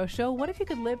tomorrow's show, what if you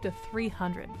could live to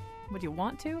 300? Would you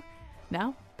want to?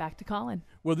 Now, back to Colin.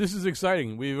 Well, this is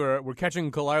exciting. We're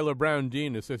catching Kalila Brown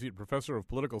Dean, Associate Professor of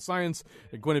Political Science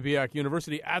at Quinnipiac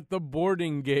University, at the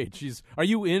boarding gate. Are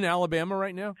you in Alabama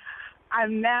right now?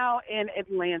 I'm now in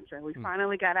Atlanta. We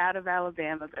finally got out of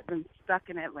Alabama, but been stuck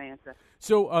in Atlanta.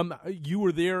 So you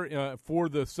were there for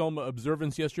the Selma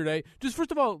observance yesterday. Just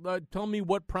first of all, tell me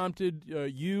what prompted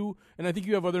you, and I think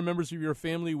you have other members of your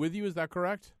family with you. Is that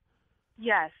correct?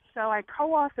 Yes. So I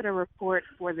co-authored a report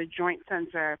for the Joint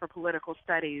Center for Political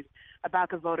Studies about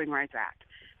the Voting Rights Act,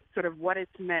 sort of what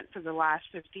it's meant for the last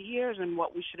 50 years and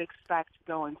what we should expect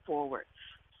going forward.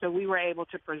 So we were able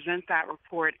to present that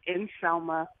report in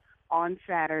Selma on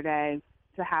Saturday,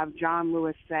 to have John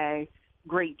Lewis say,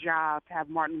 great job, to have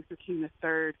Martin Luther King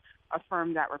III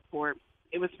affirm that report.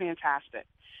 It was fantastic.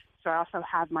 So I also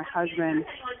have my husband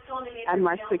and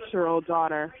my 6-year-old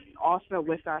daughter also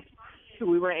with us. So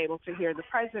we were able to hear the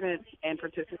president and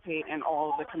participate in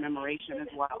all of the commemoration as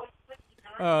well.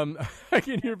 I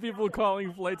can hear people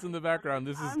calling flights in the background.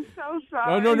 I'm so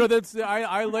sorry. No. That's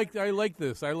I like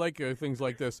this. I like things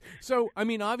like this. So I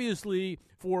mean, obviously,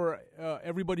 for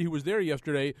everybody who was there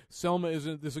yesterday, Selma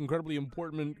isn't this incredibly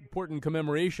important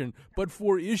commemoration. But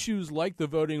for issues like the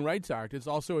Voting Rights Act, it's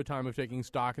also a time of taking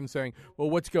stock and saying, well,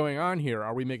 what's going on here?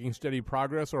 Are we making steady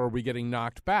progress, or are we getting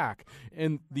knocked back?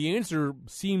 And the answer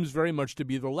seems very much to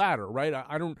be the latter, right?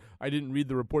 I didn't read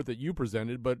the report that you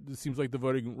presented, but it seems like the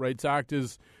Voting Rights Act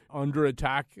is under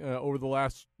attack over the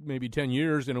last maybe 10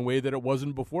 years in a way that it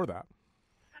wasn't before that.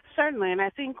 Certainly, and I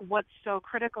think what's so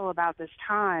critical about this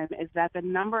time is that the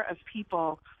number of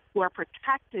people who are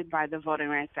protected by the Voting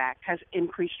Rights Act has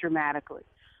increased dramatically.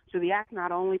 So the Act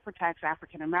not only protects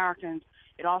African Americans,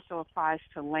 it also applies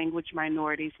to language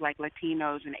minorities like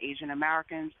Latinos and Asian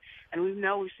Americans, and we've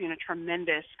seen a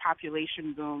tremendous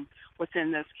population boom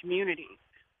within those communities.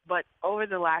 But over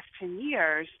the last 10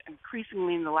 years,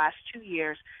 increasingly in the last 2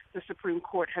 years, the Supreme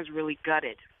Court has really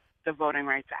gutted the Voting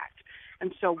Rights Act.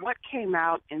 And so what came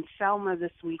out in Selma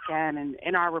this weekend and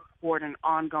in our report and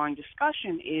ongoing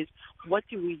discussion is, what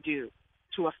do we do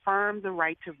to affirm the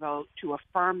right to vote, to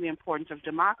affirm the importance of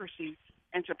democracy,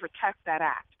 and to protect that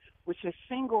act, which has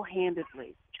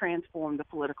single-handedly transformed the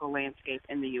political landscape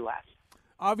in the U.S.?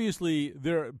 Obviously,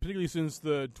 particularly since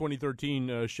the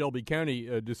 2013 Shelby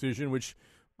County decision, which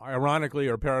ironically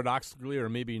or paradoxically or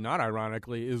maybe not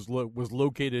ironically was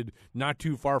located not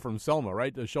too far from Selma,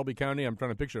 right? Shelby County, I'm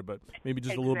trying to picture it, but maybe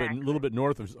just exactly. a little bit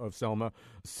north of Selma.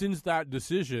 Since that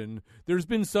decision, there's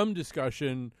been some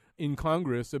discussion in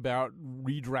Congress about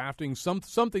redrafting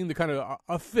something to kind of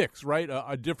a fix, right?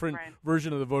 A different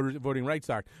version of the Voting Rights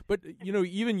Act. But,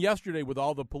 even yesterday with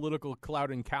all the political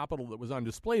clout and capital that was on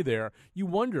display there, you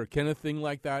wonder, can a thing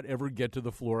like that ever get to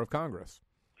the floor of Congress?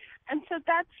 And so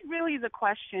that's really the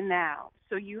question now.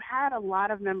 So you had a lot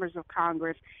of members of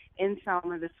Congress in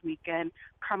Selma this weekend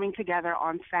coming together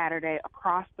on Saturday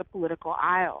across the political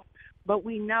aisle. But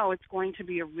we know it's going to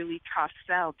be a really tough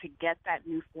sell to get that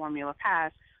new formula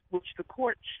passed which the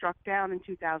court struck down in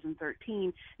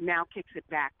 2013, now kicks it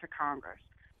back to Congress.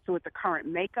 So with the current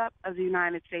makeup of the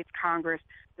United States Congress,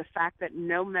 the fact that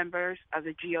no members of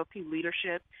the GOP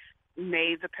leadership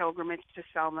made the pilgrimage to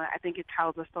Selma, I think it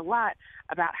tells us a lot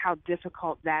about how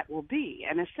difficult that will be.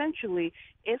 And essentially,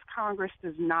 if Congress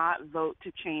does not vote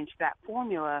to change that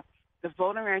formula, the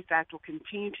Voting Rights Act will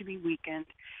continue to be weakened.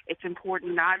 It's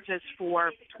important not just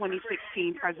for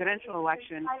 2016 presidential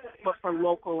election, but for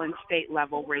local and state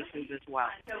level races as well.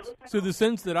 So the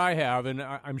sense that I have, and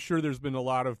I'm sure there's been a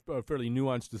lot of fairly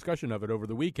nuanced discussion of it over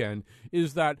the weekend,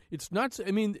 is that it's not,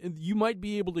 I mean, you might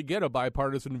be able to get a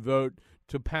bipartisan vote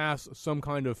to pass some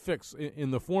kind of fix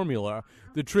in the formula,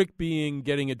 the trick being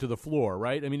getting it to the floor,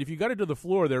 right? I mean, if you got it to the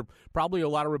floor, there are probably a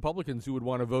lot of Republicans who would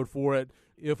want to vote for it,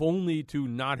 if only to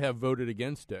not have voted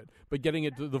against it. But getting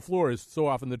it to the floor is so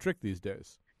often the trick these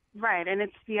days. Right, and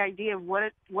it's the idea of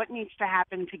what needs to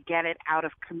happen to get it out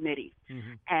of committee.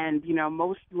 Mm-hmm. And, you know,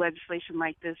 most legislation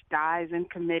like this dies in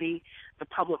committee. The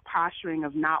public posturing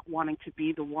of not wanting to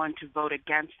be the one to vote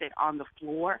against it on the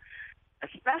floor,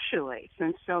 especially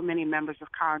since so many members of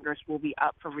Congress will be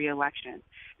up for re-election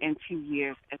in 2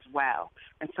 years as well.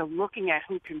 And so looking at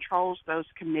who controls those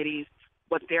committees,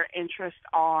 what their interests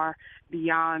are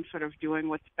beyond sort of doing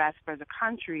what's best for the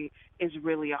country is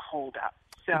really a holdup.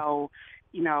 So,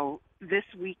 you know, this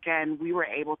weekend we were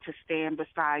able to stand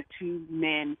beside two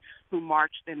men who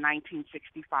marched in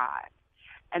 1965.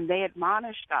 And they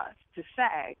admonished us to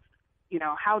say, you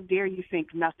know, how dare you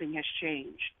think nothing has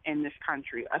changed in this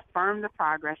country? Affirm the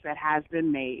progress that has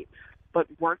been made, but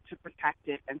work to protect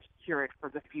it and secure it for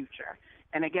the future.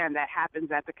 And again, that happens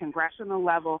at the congressional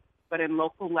level, but in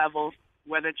local levels,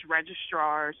 whether it's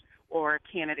registrars or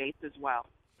candidates as well.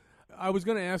 I was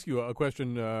going to ask you a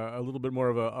question, a little bit more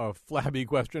of a flabby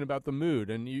question about the mood,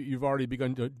 and you've already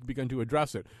begun to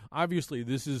address it. Obviously,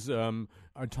 this is a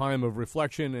time of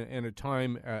reflection and a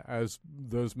time, as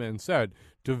those men said,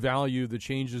 to value the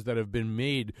changes that have been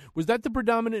made. Was that the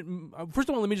predominant? First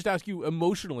of all, let me just ask you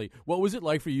emotionally, what was it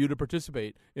like for you to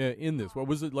participate in this? What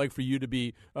was it like for you to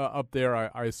be up there,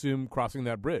 I assume, crossing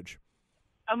that bridge?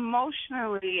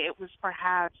 Emotionally, it was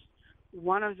perhaps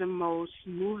one of the most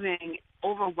moving,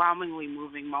 overwhelmingly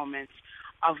moving moments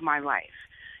of my life.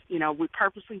 You know, we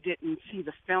purposely didn't see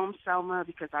the film Selma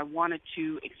because I wanted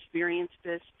to experience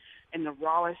this in the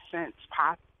rawest sense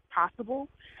possible.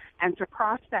 And to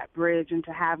cross that bridge and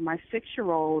to have my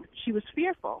 6-year-old, she was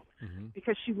fearful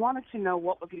because she wanted to know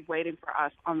what would be waiting for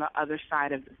us on the other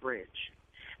side of the bridge.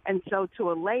 And so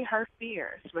to allay her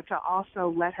fears, but to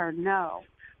also let her know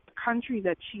the country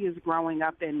that she is growing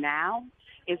up in now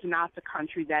is not the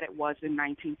country that it was in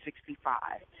 1965.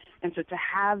 And so to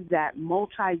have that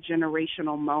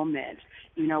multi-generational moment,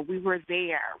 you know, we were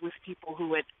there with people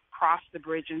who had crossed the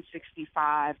bridge in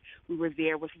 65. We were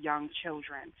there with young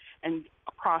children. And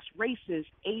across races,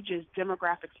 ages,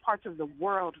 demographics, parts of the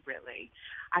world, really,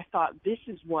 I thought this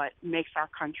is what makes our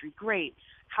country great.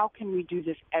 How can we do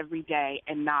this every day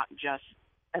and not just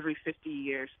every 50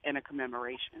 years in a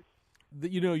commemoration?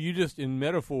 You know, you just, in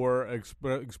metaphor,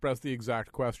 expressed the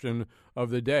exact question of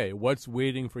the day. What's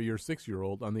waiting for your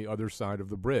 6-year-old on the other side of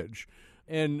the bridge?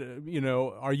 And, you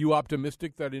know, are you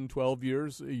optimistic that in 12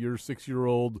 years your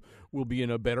 6-year-old will be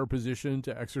in a better position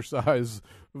to exercise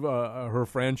her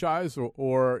franchise?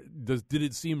 Or did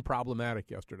it seem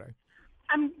problematic yesterday?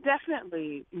 I'm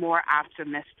definitely more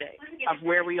optimistic of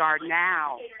where we are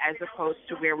now as opposed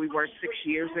to where we were 6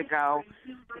 years ago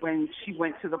when she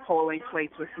went to the polling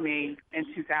place with me in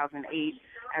 2008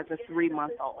 as a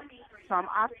 3-month-old. So I'm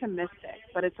optimistic,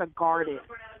 but it's a guarded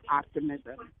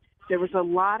optimism. There was a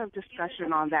lot of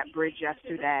discussion on that bridge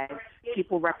yesterday,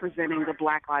 people representing the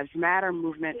Black Lives Matter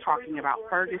movement talking about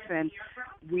Ferguson.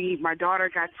 My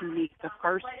daughter got to meet the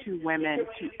first 2 women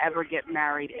to ever get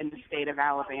married in the state of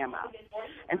Alabama.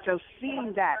 And so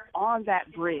seeing that on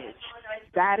that bridge,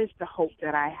 that is the hope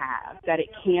that I have, that it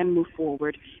can move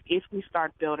forward if we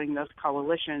start building those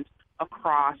coalitions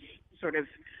across sort of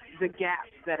the gaps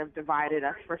that have divided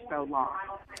us for so long.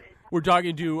 We're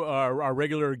talking to our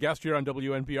regular guest here on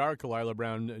WNPR, Kalila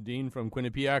Brown-Dean from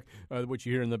Quinnipiac. What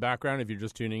you hear in the background, if you're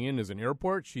just tuning in, is an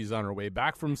airport. She's on her way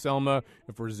back from Selma.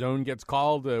 If her zone gets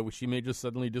called, she may just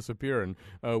suddenly disappear, and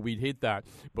we'd hate that,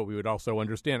 but we would also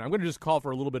understand. I'm going to just call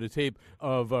for a little bit of tape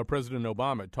of President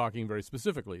Obama talking very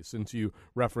specifically, since you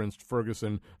referenced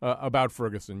Ferguson, about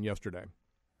Ferguson yesterday.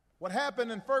 What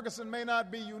happened in Ferguson may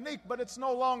not be unique, but it's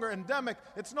no longer endemic.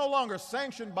 It's no longer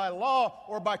sanctioned by law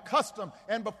or by custom.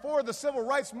 And before the civil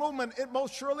rights movement, it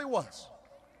most surely was.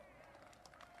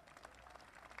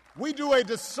 We do a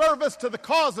disservice to the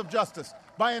cause of justice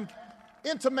by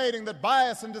intimating that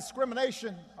bias and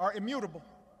discrimination are immutable.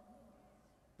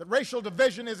 that racial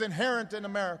division is inherent in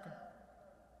America.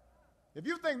 If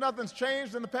you think nothing's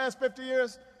changed in the past 50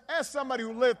 years, ask somebody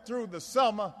who lived through the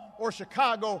Selma or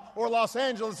Chicago or Los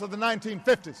Angeles of the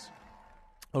 1950s.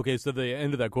 Okay, so the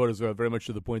end of that quote is very much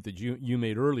to the point that you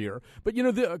made earlier. But,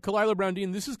 Kalila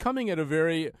Brown-Dean, this is coming at a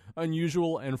very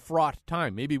unusual and fraught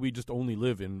time. Maybe we just only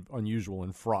live in unusual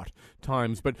and fraught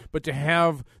times. But to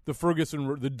have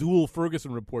the dual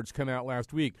Ferguson reports come out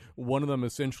last week, one of them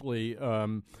essentially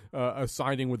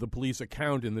siding with the police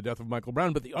account in the death of Michael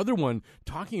Brown, but the other one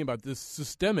talking about this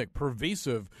systemic,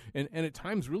 pervasive, and at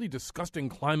times really disgusting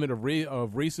climate of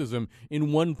racism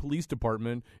in one police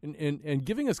department, and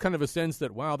giving us kind of a sense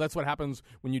that, wow, that's what happens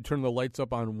when you turn the lights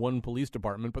up on one police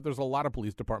department, but there's a lot of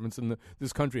police departments in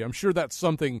this country. I'm sure that's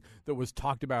something that was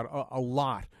talked about a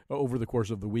lot over the course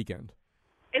of the weekend.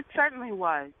 It certainly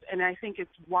was, and I think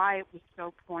it's why it was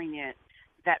so poignant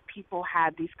that people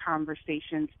had these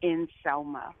conversations in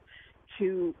Selma.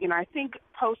 I think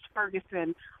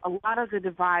post-Ferguson, a lot of the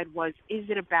divide was, is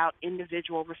it about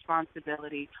individual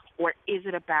responsibility or is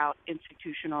it about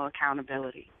institutional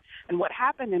accountability? And what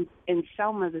happened in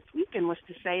Selma this weekend was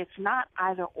to say it's not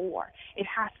either or. It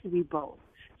has to be both.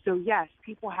 So, yes,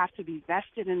 people have to be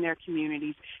vested in their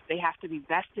communities. They have to be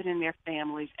vested in their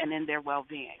families and in their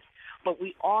well-being. But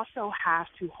we also have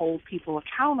to hold people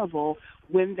accountable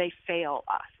when they fail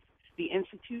us. The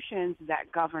institutions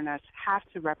that govern us have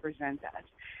to represent us.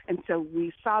 And so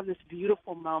we saw this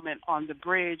beautiful moment on the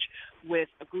bridge with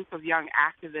a group of young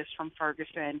activists from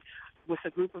Ferguson, with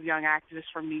a group of young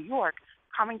activists from New York,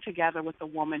 coming together with a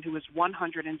woman who was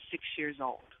 106 years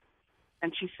old.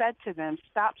 And she said to them,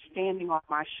 stop standing on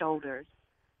my shoulders.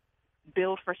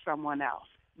 Build for someone else.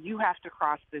 You have to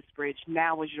cross this bridge.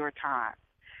 Now is your time.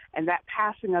 And that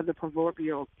passing of the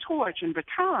proverbial torch and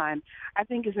baton, I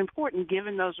think, is important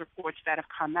given those reports that have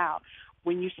come out.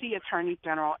 When you see Attorney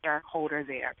General Eric Holder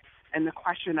there and the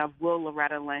question of will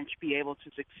Loretta Lynch be able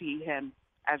to succeed him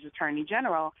as Attorney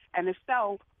General, and if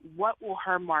so, what will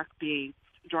her mark be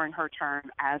during her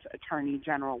term as Attorney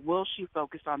General? Will she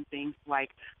focus on things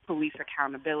like police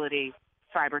accountability,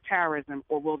 cyber terrorism,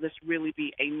 or will this really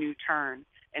be a new turn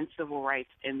in civil rights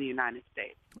in the United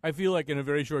States? I feel like in a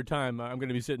very short time, I'm going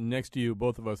to be sitting next to you,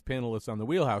 both of us panelists on the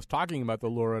Wheelhouse, talking about the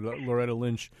Loretta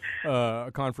Lynch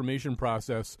confirmation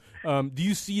process. Do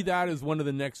you see that as one of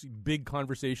the next big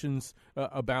conversations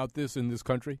about this in this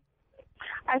country?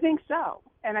 I think so.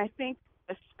 And I think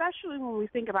especially when we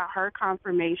think about her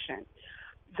confirmation,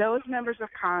 those members of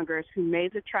Congress who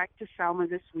made the trek to Selma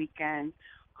this weekend,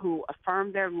 who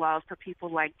affirmed their love for people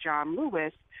like John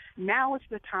Lewis, now is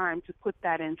the time to put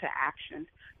that into action.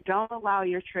 Don't allow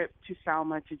your trip to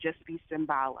Selma to just be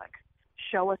symbolic.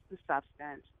 Show us the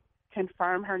substance.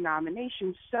 Confirm her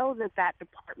nomination so that that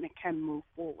department can move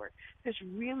forward. There's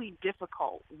really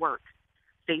difficult work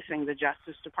facing the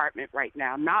Justice Department right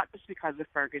now, not just because of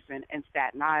Ferguson and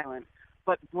Staten Island,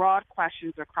 but broad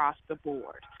questions across the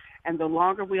board. And the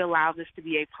longer we allow this to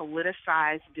be a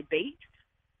politicized debate,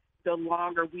 the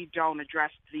longer we don't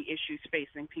address the issues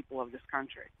facing people of this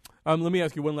country. Let me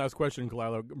ask you one last question,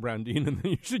 Kalila Brown-Dean, and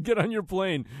then you should get on your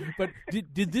plane. But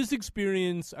did this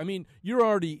experience, I mean, you're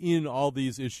already in all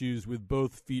these issues with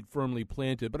both feet firmly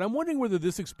planted, but I'm wondering whether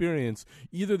this experience,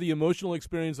 either the emotional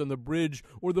experience on the bridge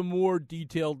or the more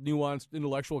detailed, nuanced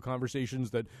intellectual conversations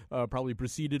that probably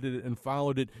preceded it and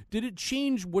followed it, did it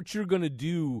change what you're going to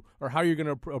do or how you're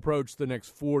going to approach the next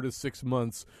 4 to 6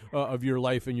 months of your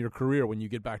life and your career when you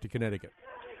get back to Connecticut?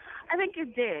 I think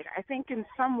it did. I think in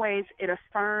some ways it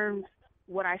affirms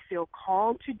what I feel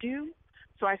called to do.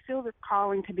 So I feel this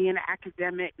calling to be an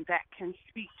academic that can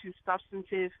speak to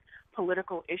substantive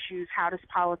political issues. How does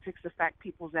politics affect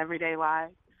people's everyday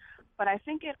lives? But I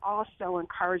think it also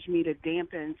encouraged me to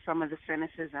dampen some of the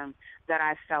cynicism that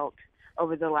I felt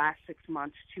over the last 6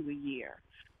 months to a year.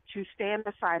 To stand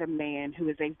beside a man who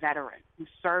is a veteran, who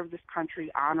served this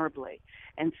country honorably,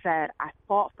 and said, I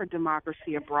fought for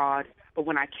democracy abroad, but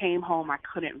when I came home, I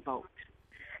couldn't vote.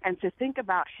 And to think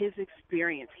about his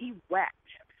experience, he wept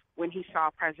when he saw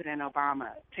President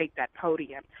Obama take that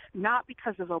podium, not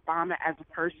because of Obama as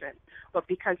a person, but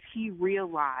because he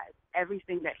realized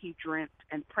everything that he dreamt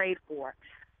and prayed for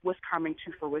was coming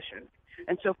to fruition.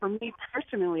 And so for me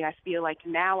personally, I feel like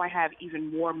now I have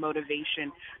even more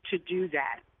motivation to do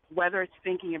that, whether it's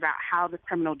thinking about how the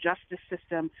criminal justice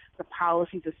system, the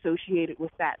policies associated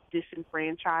with that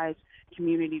disenfranchised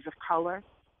communities of color,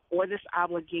 or this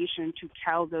obligation to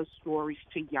tell those stories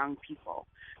to young people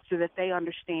so that they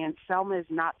understand Selma is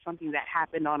not something that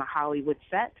happened on a Hollywood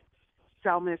set.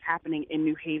 Selma is happening in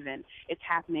New Haven. It's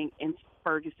happening in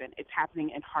Ferguson. It's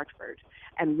happening in Hartford.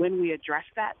 And when we address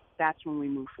that, that's when we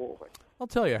move forward. I'll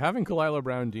tell you, having Kalila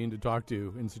Brown-Dean to talk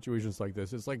to in situations like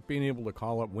this, it's like being able to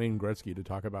call up Wayne Gretzky to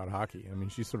talk about hockey. I mean,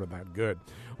 she's sort of that good.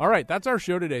 All right, that's our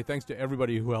show today. Thanks to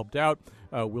everybody who helped out.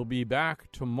 We'll be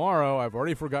back tomorrow. I've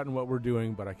already forgotten what we're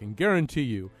doing, but I can guarantee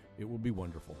you it will be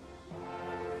wonderful.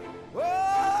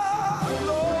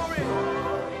 Oh, glory.